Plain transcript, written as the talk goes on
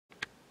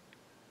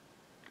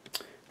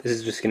This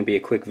is just going to be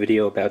a quick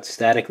video about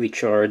statically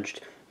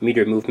charged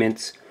meter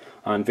movements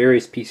on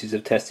various pieces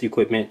of test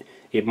equipment.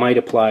 It might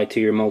apply to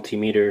your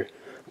multimeter.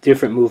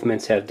 Different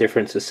movements have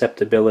different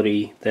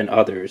susceptibility than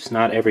others.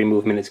 Not every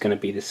movement is going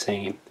to be the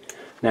same.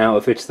 Now,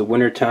 if it's the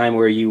winter time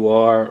where you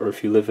are, or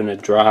if you live in a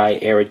dry,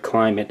 arid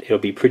climate, it'll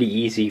be pretty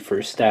easy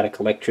for static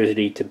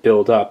electricity to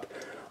build up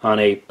on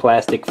a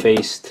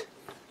plastic-faced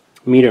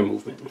meter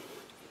movement.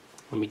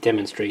 Let me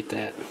demonstrate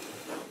that.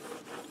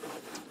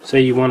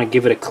 Say you want to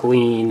give it a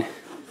clean.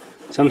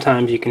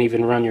 Sometimes you can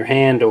even run your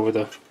hand over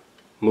the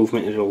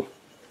movement, it'll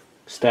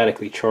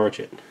statically charge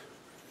it.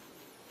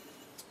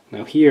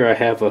 Now here I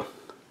have a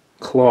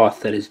cloth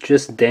that is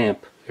just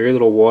damp, very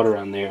little water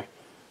on there.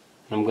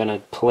 I'm going to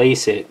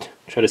place it,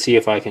 try to see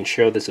if I can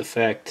show this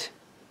effect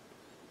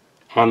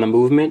on the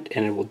movement,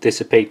 and it will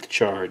dissipate the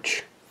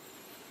charge.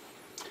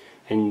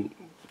 And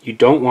you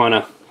don't want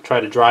to try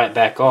to dry it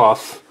back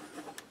off.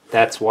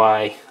 That's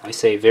why I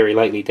say very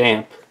lightly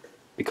damp,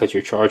 because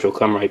your charge will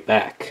come right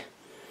back.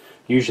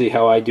 Usually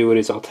how I do it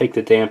is I'll take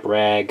the damp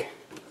rag,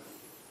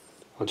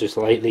 I'll just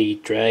lightly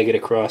drag it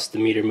across the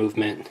meter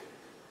movement,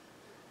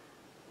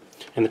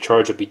 and the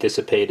charge will be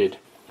dissipated.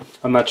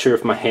 I'm not sure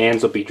if my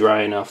hands will be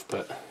dry enough,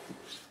 but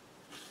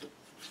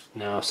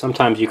now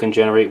sometimes you can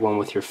generate one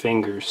with your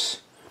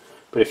fingers.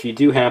 But if you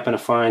do happen to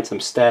find some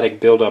static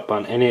buildup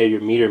on any of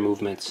your meter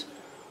movements,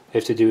 all you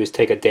have to do is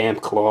take a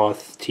damp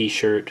cloth,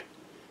 t-shirt,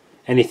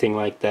 anything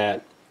like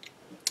that,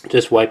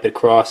 just wipe it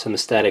across and the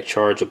static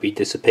charge will be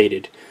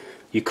dissipated.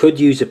 You could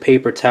use a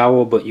paper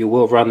towel, but you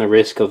will run the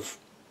risk of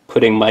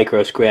putting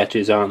micro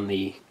scratches on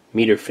the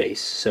meter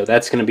face. So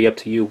that's going to be up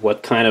to you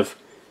what kind of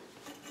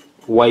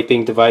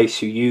wiping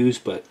device you use,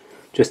 but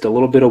just a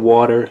little bit of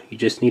water. You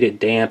just need it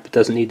damp. It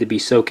doesn't need to be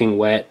soaking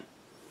wet.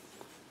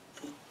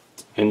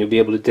 And you'll be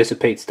able to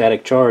dissipate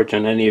static charge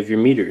on any of your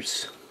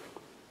meters.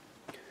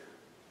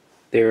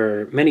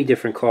 There are many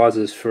different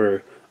causes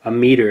for a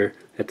meter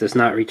that does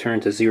not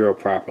return to zero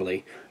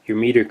properly. Your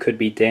meter could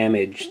be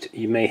damaged.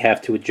 You may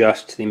have to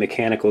adjust the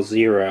mechanical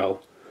zero.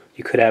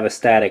 You could have a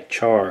static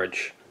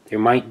charge. There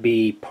might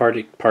be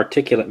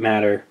particulate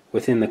matter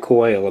within the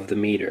coil of the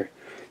meter.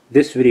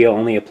 This video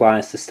only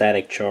applies to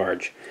static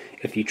charge.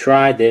 If you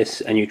try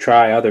this and you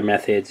try other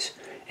methods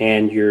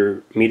and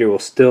your meter will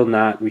still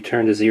not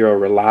return to zero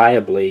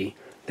reliably,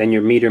 then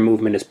your meter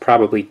movement is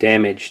probably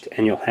damaged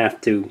and you'll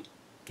have to,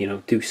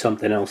 do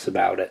something else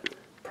about it.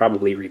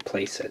 Probably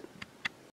replace it.